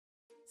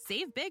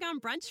Save big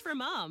on brunch for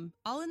mom,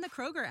 all in the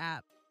Kroger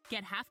app.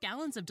 Get half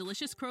gallons of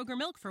delicious Kroger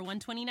milk for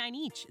 $1.29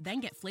 each. Then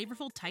get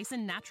flavorful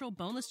Tyson natural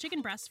boneless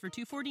chicken breasts for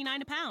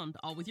 $2.49 a pound,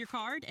 all with your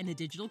card and a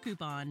digital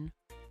coupon.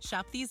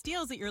 Shop these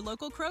deals at your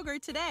local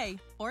Kroger today,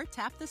 or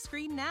tap the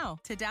screen now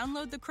to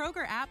download the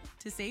Kroger app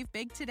to save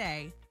big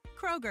today.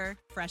 Kroger,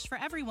 fresh for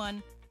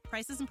everyone.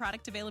 Prices and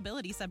product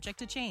availability subject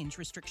to change.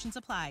 Restrictions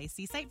apply.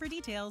 See site for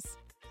details.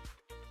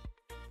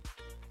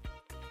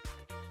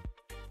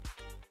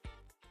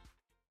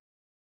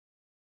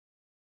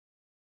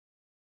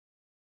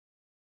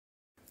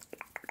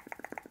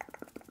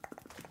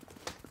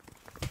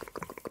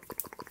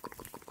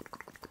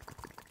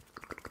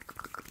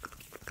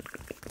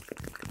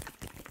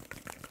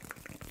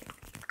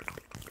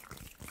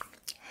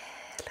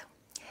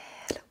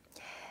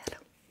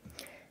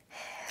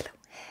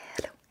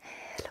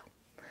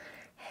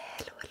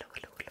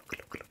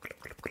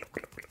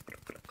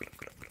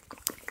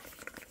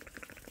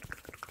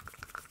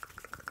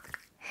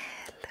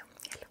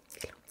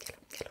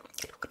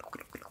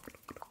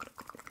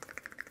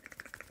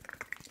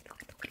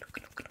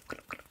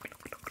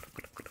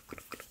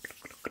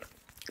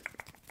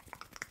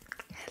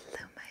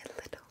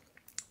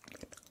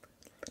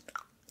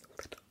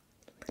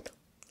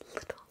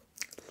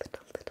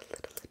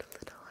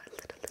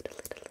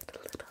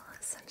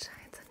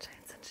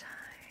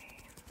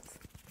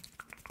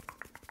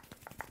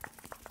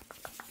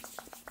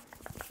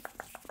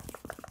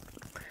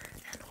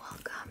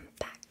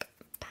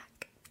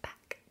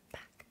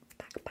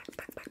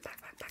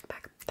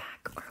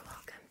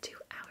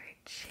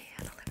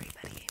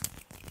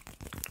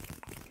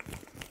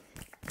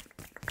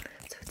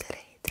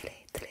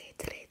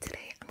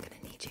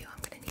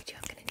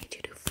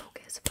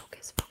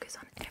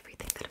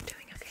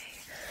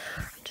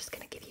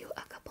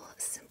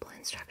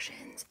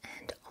 Instructions,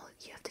 and all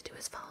you have to do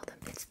is follow them.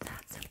 It's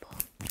that simple.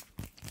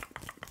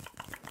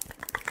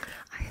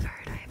 I've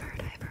heard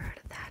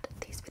that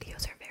these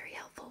videos are very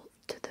helpful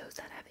to those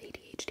that have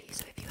ADHD.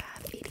 So if you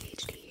have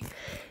ADHD,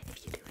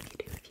 if you do,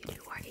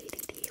 or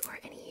ADD, or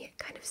any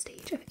kind of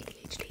stage of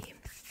ADHD,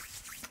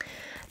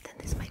 then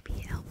this might be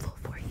helpful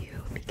for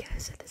you,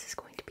 because this is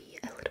going to be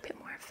a little bit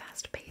more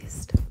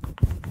fast-paced.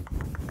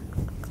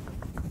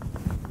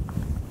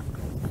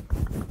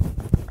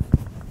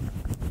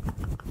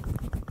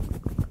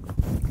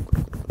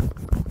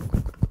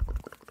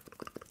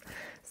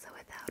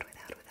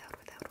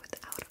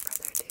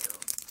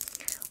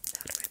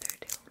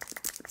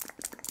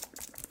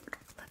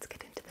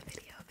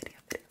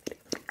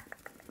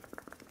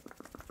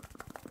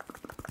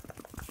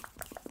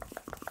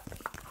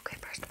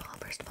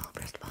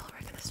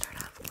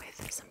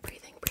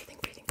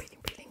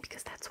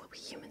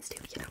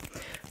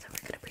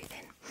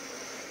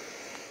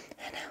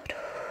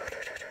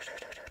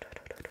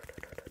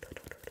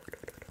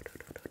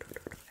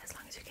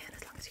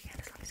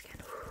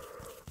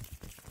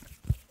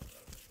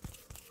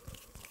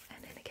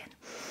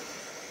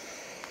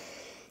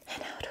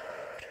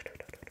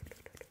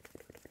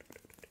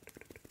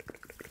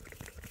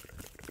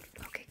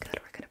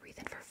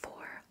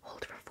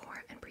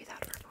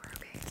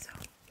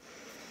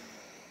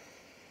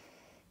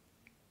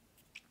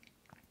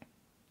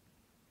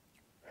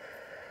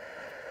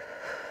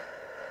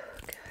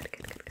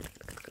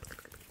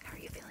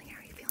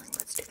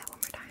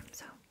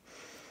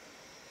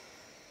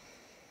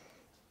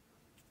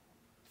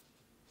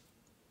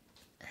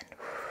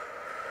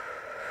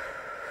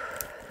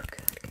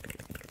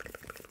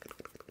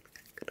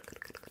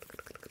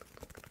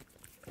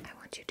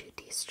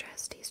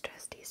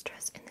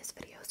 De-stress in this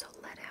video. So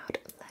let out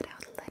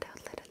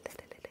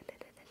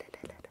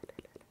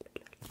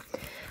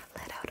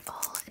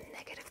all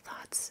negative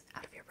thoughts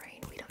out of your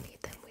brain. We don't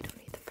need them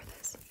for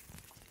this.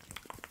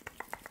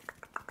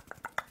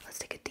 Let's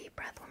take a deep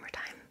breath one more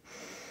time.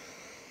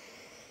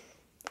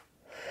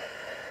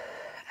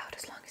 Out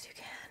as long as you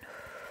can.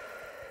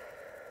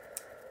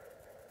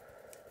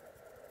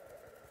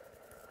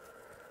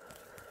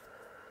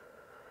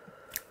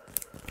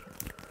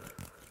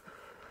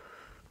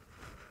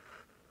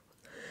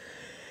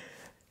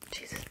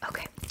 Jesus.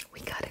 Okay,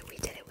 we got it. We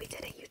did it.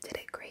 You did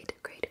it. Great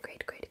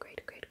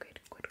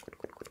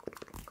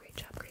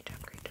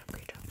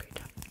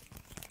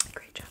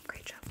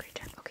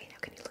job. Okay, now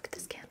can you look at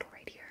this candle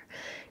right here?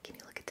 Can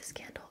you look at this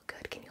candle?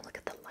 Good. Can you look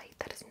at the light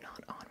that is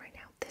not on right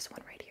now? This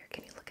one right here.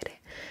 Can you look at it?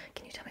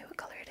 Can you tell me what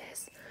color it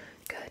is?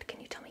 Good.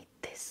 Can you tell me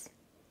this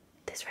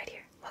right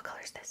here? What color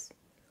is this?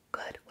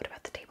 Good. What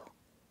about the table?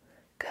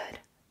 Good.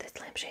 This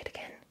lampshade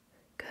again.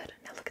 Good.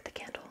 Now look at the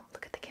candle.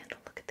 Look at the candle.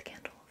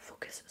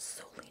 Focus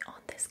solely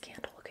on this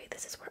candle. Okay,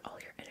 this is where all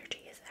your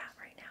energy is at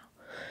right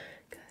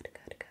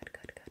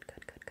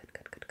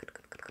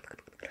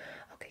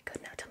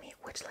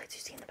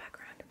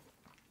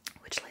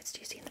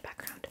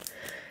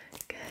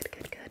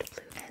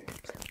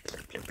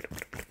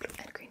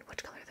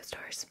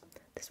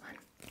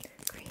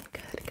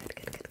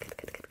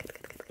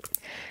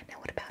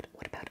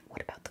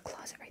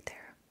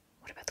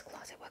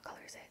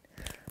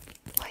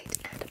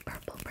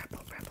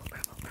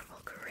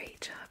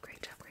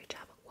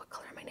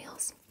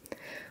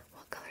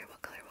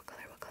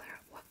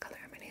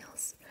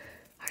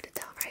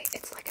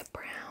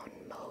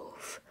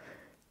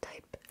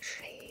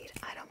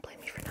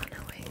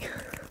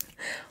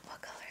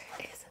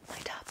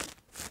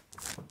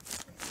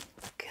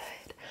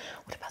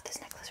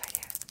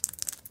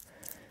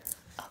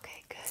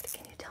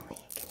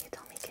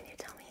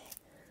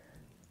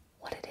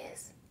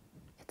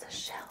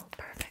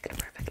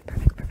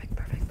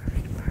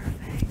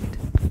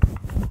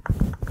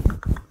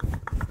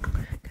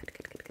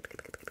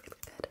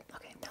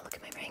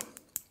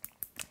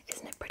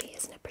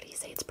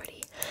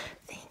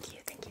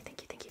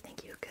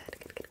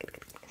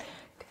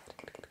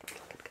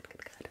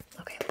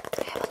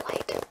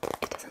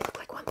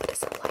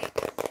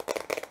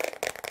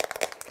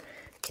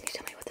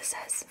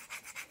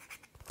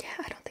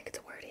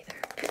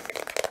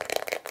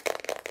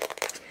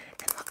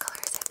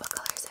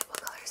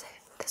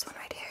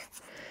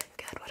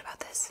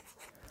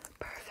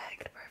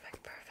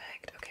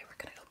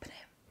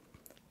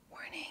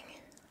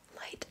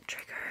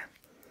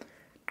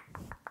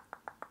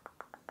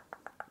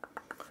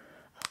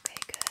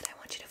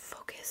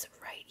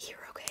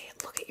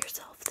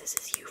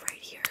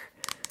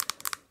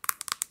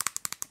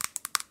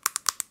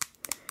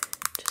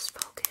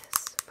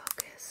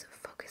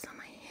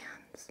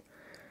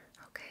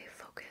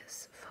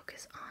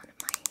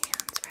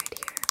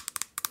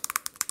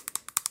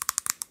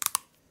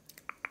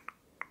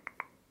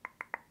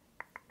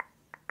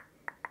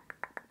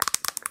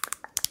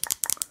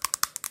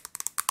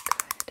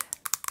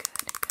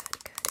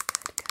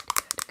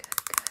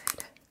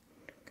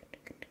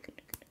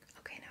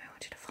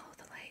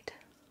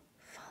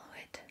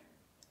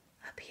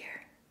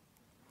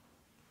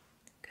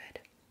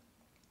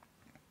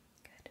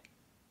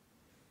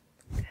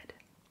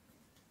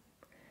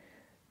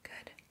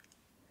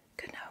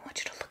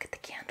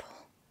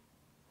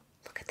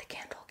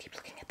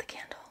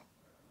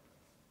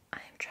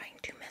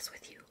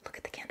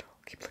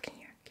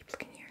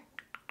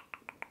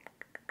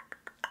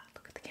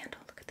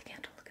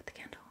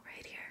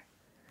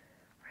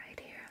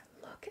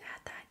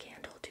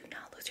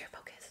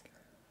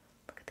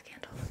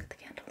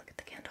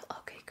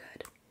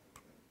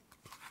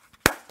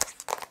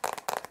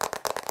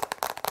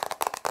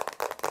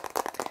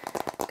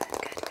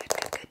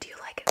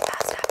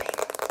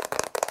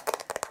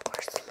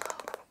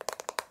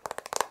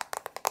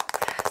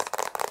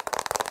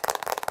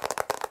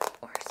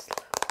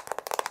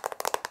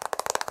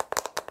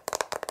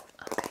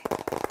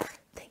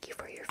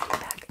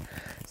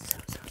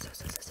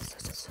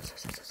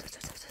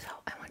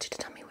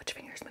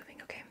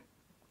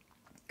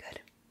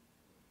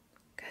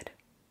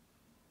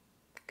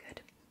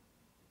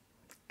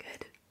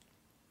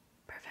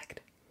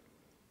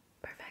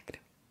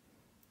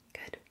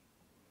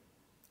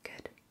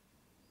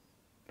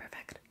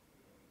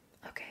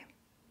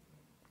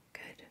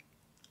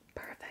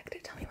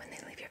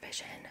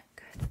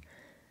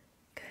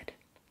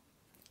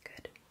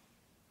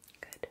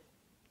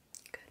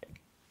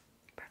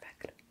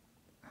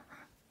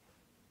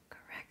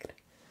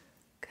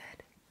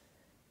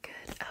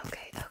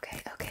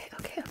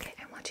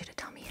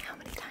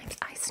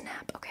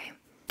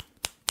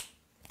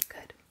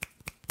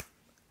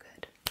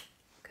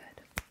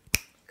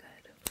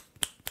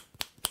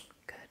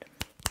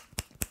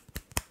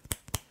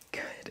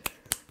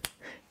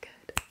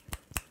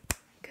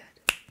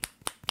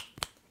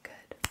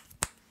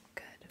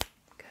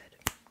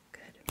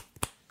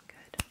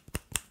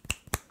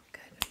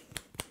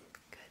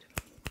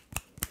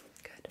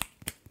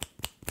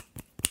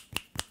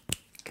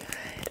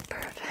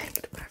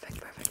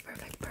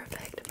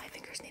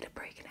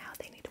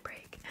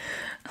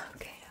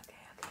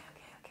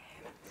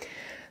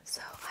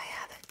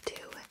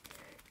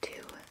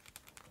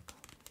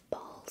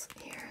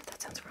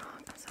one's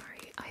wrong. I'm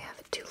sorry. I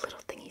have two little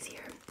thingies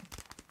here.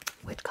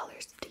 Which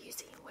colors do you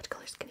see? Which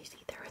colors can you see?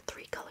 There are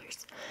three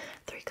colors.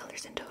 Three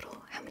colors in total.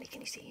 How many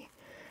can you see?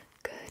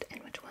 Good.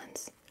 And which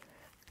ones?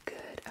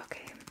 Good.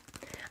 Okay.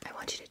 I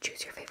want you to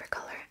choose your favorite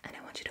color, and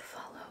I want you to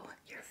follow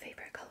your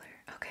favorite color.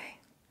 Okay?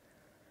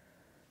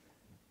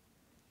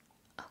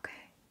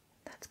 Okay.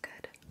 That's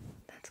good.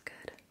 That's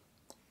good.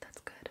 That's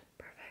good.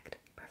 Perfect.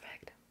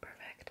 Perfect.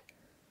 Perfect.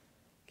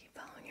 Keep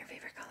following your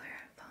favorite color.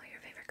 Follow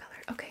your favorite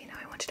color. Okay, now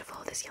I want you to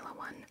follow this yellow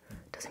one.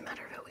 Doesn't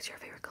matter if it was your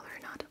favorite color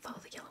or not. Follow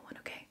the yellow one,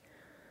 okay?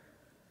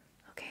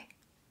 Okay.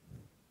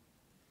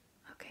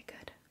 Okay,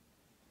 good.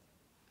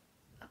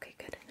 Okay,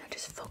 good. Now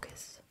just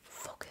focus.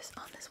 Focus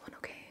on this one,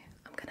 okay?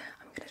 I'm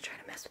gonna try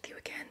to mess with you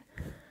again.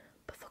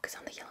 But focus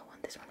on the yellow one,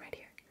 this one right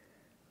here.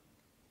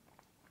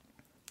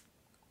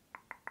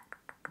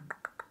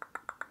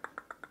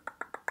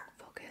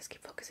 Focus,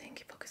 keep focusing,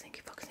 keep focusing,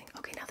 keep focusing.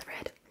 Okay, now the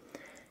red.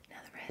 Now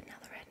the red, now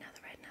the red, now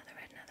the red, now the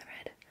red, now the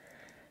red.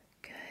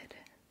 Good.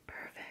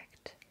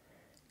 Perfect.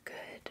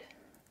 Good.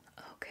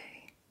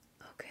 Okay.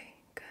 Okay,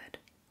 good.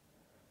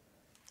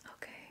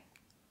 Okay.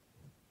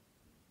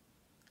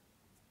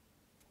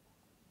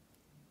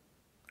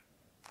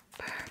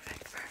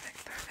 Perfect,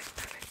 perfect, perfect,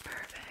 perfect,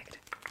 perfect.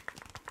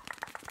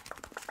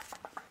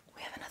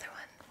 We have another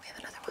one. We have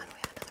another one. We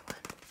have another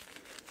one.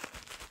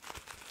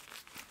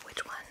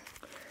 Which one?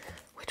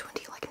 Which one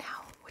do you like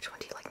now? Which one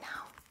do you like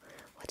now?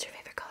 What's your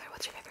favorite color?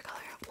 What's your favorite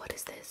color? What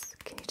is this?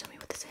 Can you tell me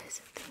what this is?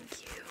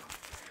 Thank you.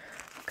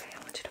 Okay, I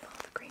want you to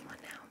follow the green one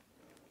now.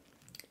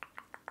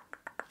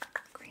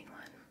 Green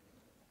one.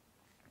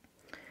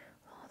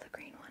 Follow the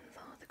green one.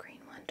 Follow the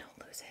green one. Don't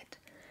lose it.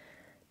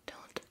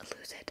 Don't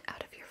lose it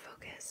out of your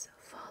focus.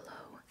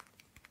 Follow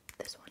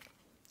this one.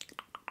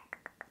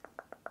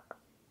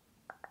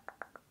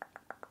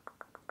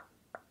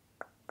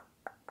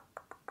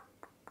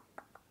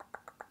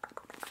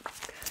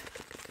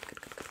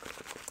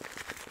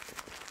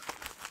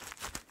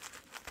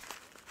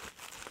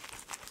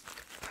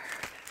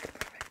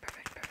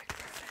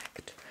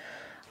 Perfect.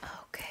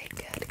 Okay,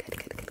 good.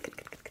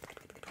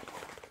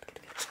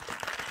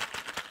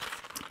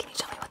 Can you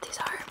tell me what these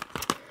are?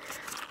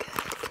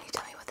 Good. Can you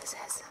tell me what this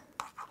is?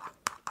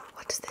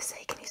 What does this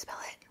say? Can you spell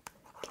it?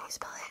 Can you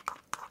spell it?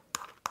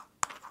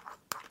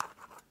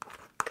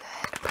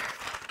 Good. Perfect.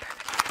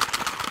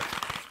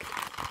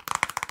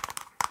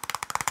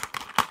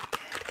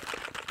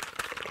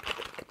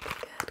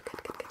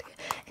 Good.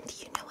 And do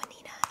you know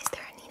Anina? Is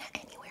there Anina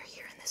anywhere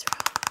here in this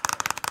room?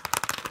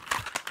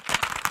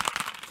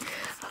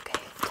 Okay,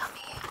 tell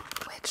me,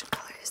 which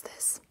color is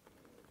this?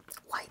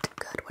 White,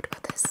 good. What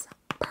about this?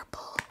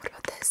 Purple. What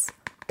about this?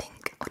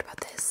 Pink. What about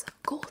this?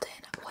 Golden.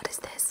 What is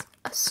this?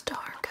 A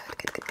star. Good.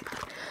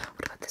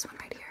 What about this one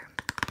right here?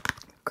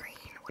 Green.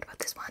 What about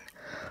this one?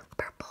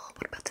 Purple.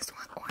 What about this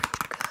one? Orange.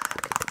 Good.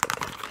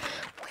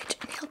 Which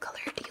nail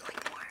color do you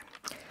like more?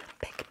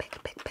 Pick.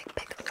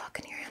 Lock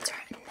in your answer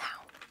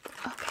now.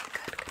 Okay,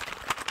 good.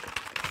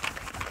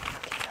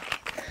 Okay.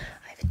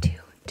 I have two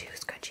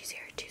scrunchies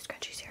here.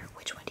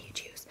 Which one do you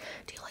choose?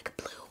 Do you like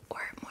blue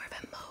or more of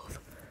a mauve?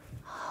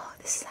 Oh,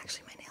 this is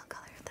actually my nail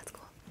color. That's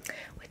cool.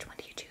 Which one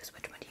do you choose?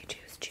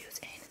 Choose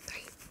in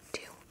 3,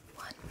 2,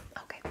 1.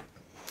 Okay.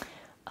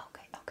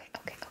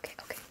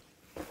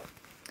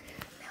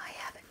 Now I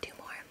have two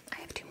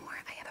more.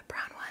 I have a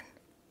brown one.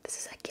 This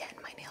is again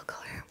my nail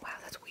color. Wow,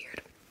 that's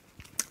weird.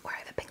 Or I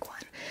have a pink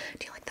one.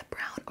 Do you like the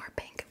brown or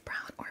pink?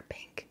 Brown or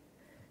pink?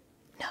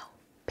 No.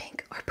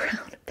 Pink or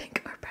brown?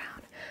 Pink or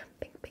brown?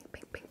 Pink. Brown.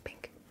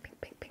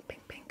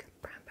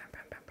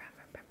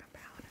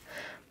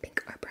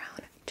 Pink or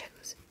brown?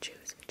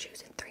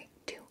 Choose in 3,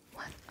 2,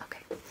 1. Okay.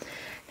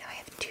 Now I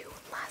have two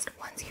last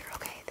ones here.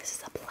 Okay. This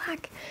is a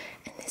black,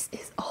 and this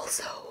is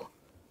also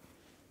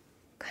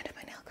kind of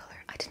my nail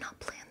color. I did not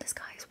plan this,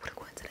 guys. What a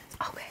coincidence.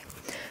 Okay.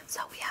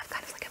 So we have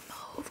kind of like a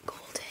mauve,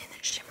 golden,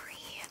 shimmery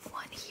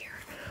one here,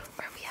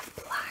 where we have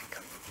black.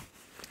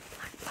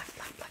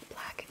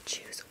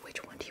 Choose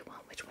which one do you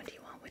want?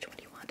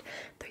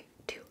 3,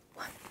 2,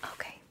 1.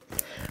 Okay.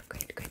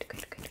 Great.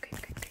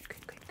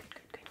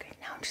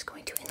 Now I'm just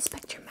going to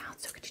inspect your mouth.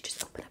 So could you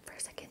just open up for a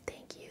second?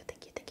 Thank you.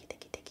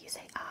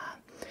 Say ah.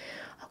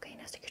 Okay,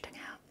 now stick your tongue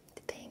out.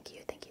 Thank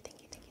you.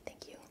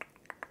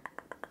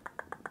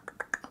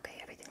 Okay,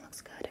 everything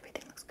looks good.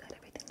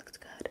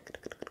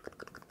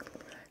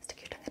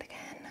 Stick your tongue out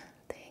again.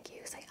 Thank you.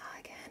 Say ah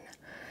again.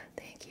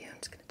 Thank you. I'm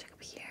just gonna check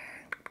up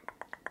here.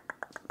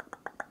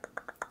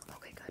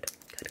 Okay, good.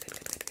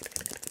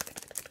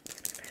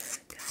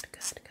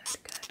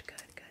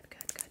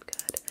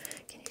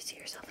 Can you see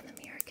yourself in the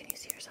mirror?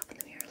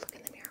 Look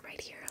in the mirror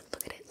right here.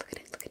 Look at it.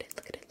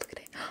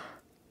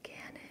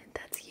 Gannon,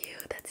 that's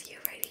you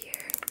right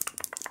here.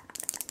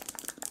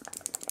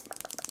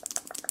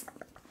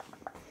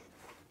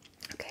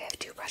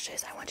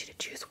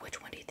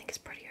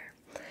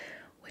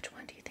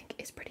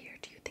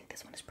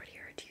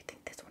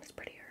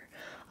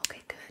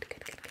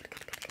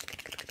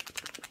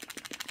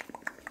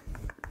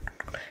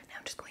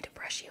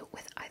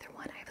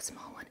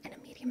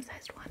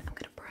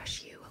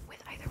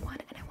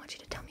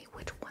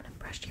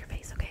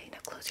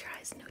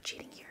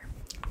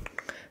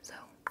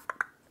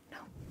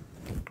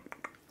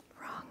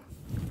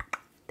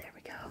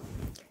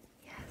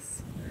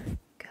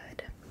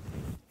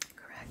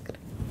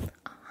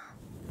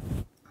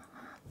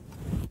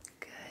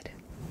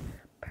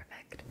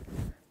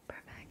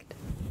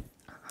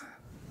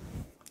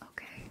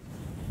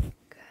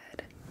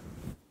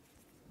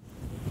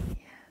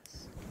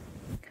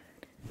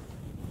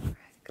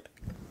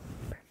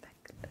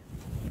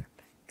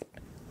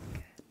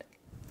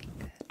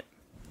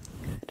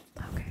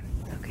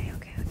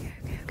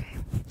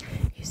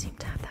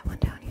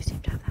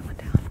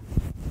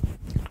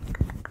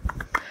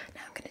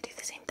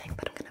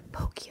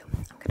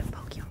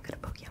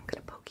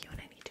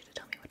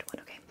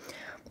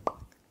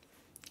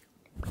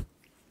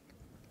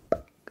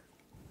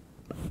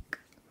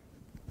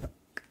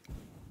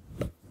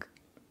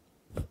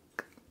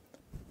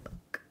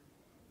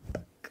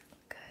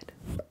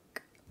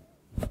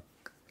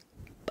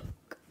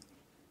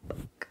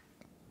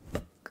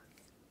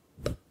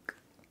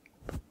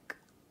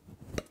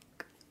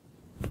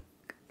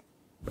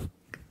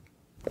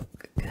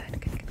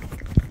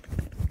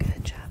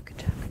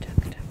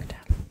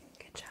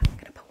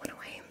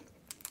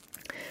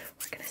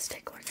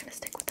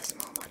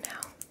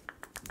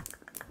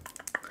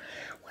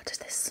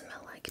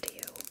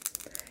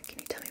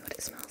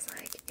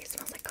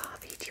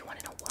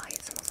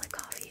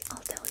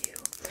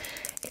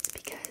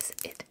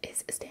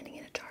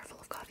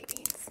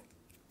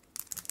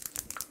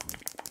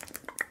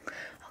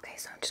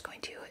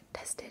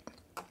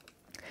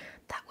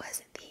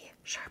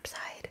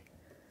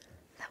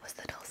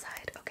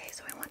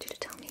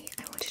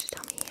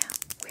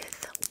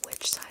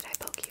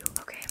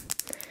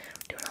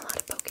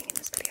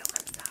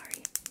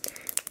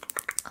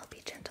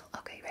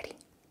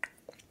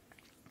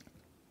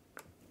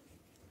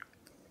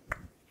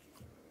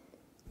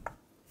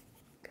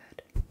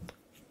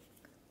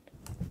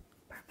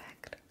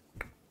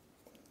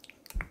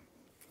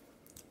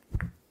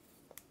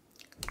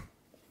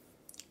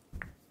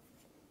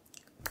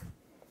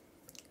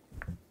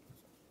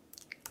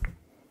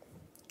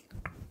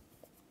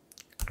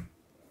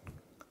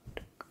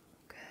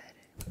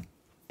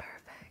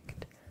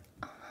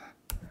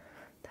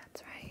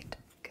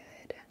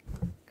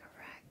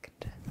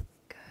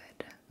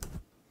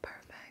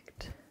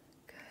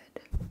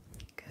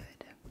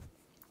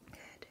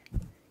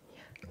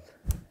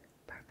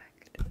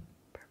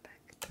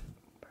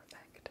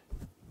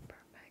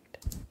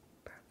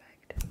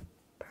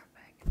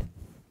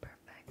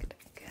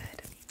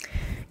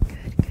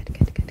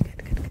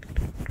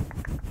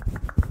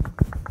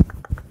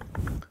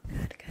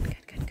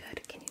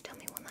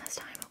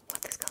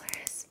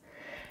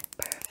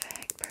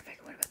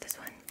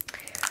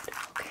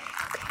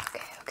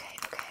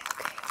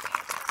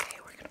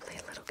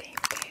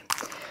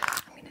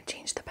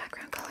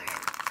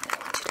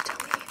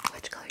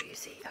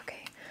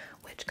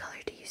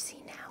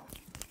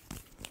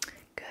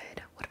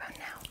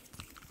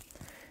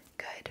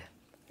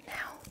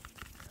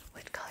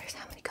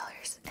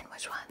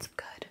 Which ones?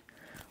 Good.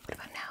 What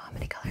about now? How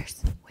many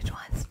colors? Which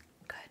ones?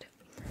 Good.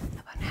 How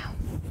about now?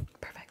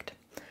 Perfect.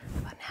 How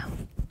about now?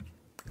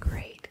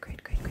 Great,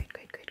 great, great, great,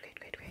 great, great, great,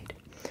 great, great.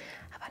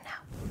 How about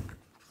now?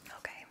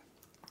 Okay.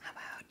 How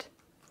about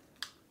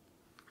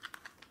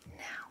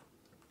now?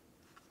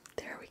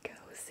 There we go.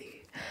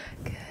 See?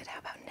 Good.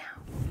 How about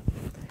now?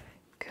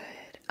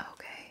 Good.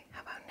 Okay.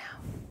 How about now?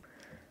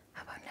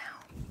 How about now?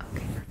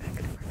 Okay, perfect,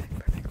 perfect,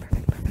 perfect,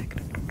 perfect, perfect.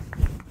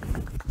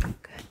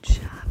 Good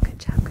job, good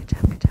job, good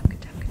job, good job,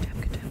 good job, good job,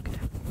 good job, good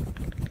job.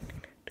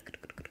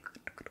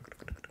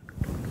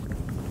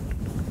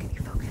 Can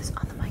you focus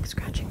on the mic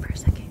scratching for a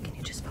second? Can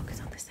you just focus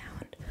on the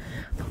sound?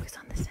 Focus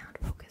on the sound.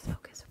 Focus,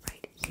 focus,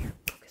 right here.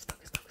 Focus,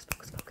 focus, focus,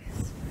 focus,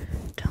 focus.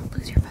 Don't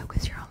lose your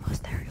focus. You're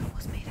almost there. You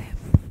almost made it.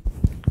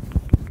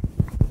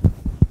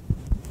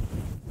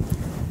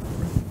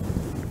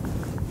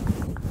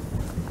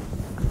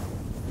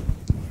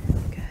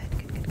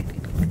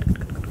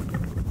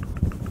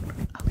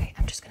 Okay,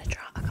 I'm just going to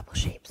draw a couple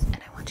shapes, and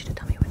I want you to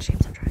tell me what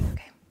shapes I'm drawing,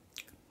 okay?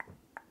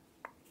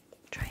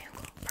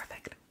 Triangle,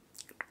 perfect.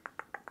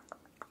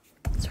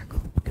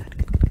 Circle, good,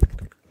 good, good, good,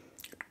 good.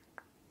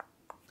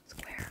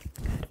 Square,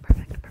 good,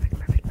 perfect, perfect,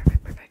 perfect,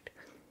 perfect, perfect.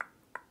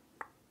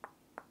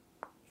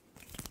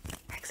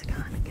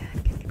 Hexagon,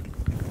 good, good, good, good,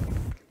 good.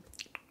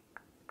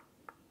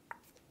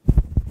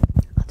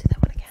 I'll do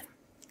that one again.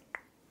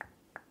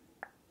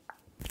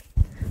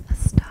 A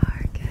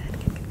star, good,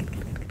 good, good,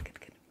 good, good, good, good,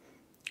 good.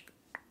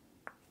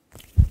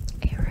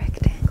 A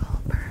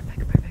rectangle,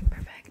 perfect, perfect,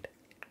 perfect.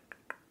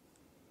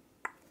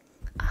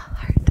 A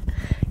heart,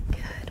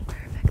 good,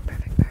 perfect,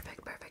 perfect,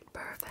 perfect, perfect,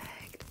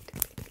 perfect.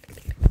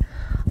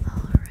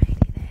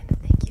 Alrighty then,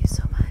 thank you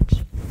so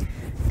much.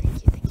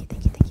 Thank you, thank you,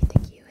 thank you, thank you,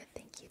 thank you,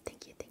 thank you,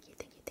 thank you, thank you,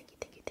 thank you, thank you,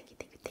 thank you, thank you,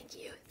 thank you, thank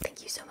you,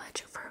 thank you so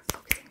much for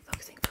focusing,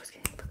 focusing,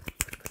 focusing,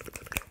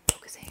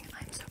 focusing.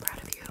 I'm so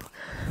proud of you.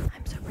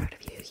 I'm so proud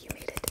of you. You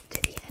made it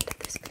to the end of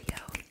this video.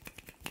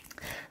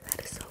 That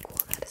is so cool.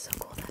 That is so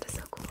cool. That is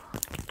so cool.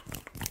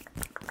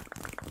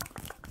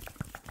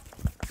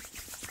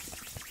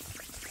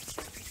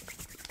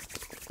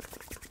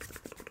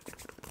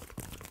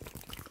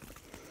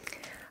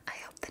 I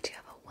hope that you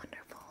have a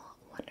wonderful,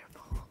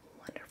 wonderful,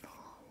 wonderful,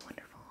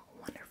 wonderful,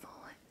 wonderful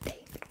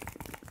day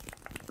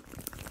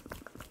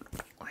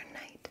or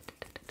night.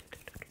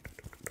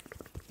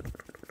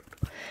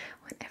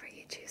 Whenever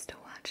you choose to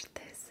watch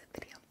this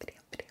video.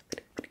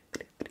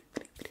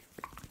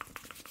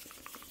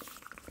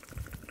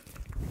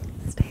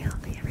 Stay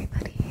healthy,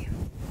 everybody.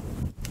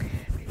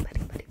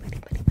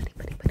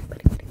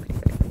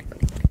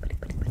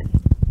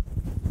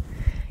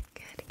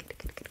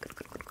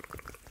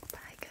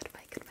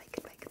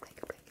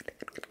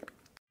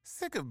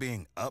 Sick of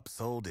being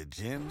upsold at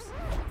gyms?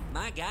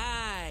 My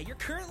guy, you're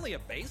currently a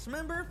base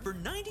member? For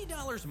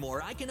 $90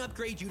 more, I can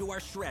upgrade you to our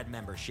Shred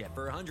membership.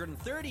 For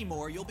 $130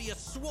 more, you'll be a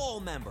Swole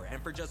member.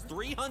 And for just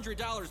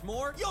 $300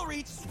 more, you'll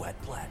reach Sweat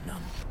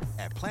Platinum.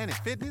 At Planet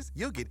Fitness,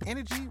 you'll get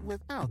energy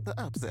without the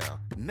upsell.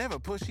 Never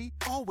pushy,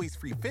 always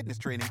free fitness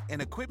training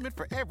and equipment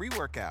for every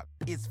workout.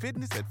 It's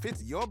fitness that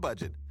fits your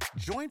budget.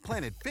 Join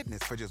Planet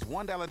Fitness for just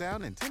 $1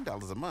 down and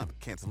 $10 a month.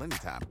 Cancel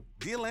anytime.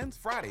 Deal ends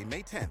Friday,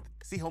 May 10th.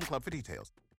 See Home Club for details.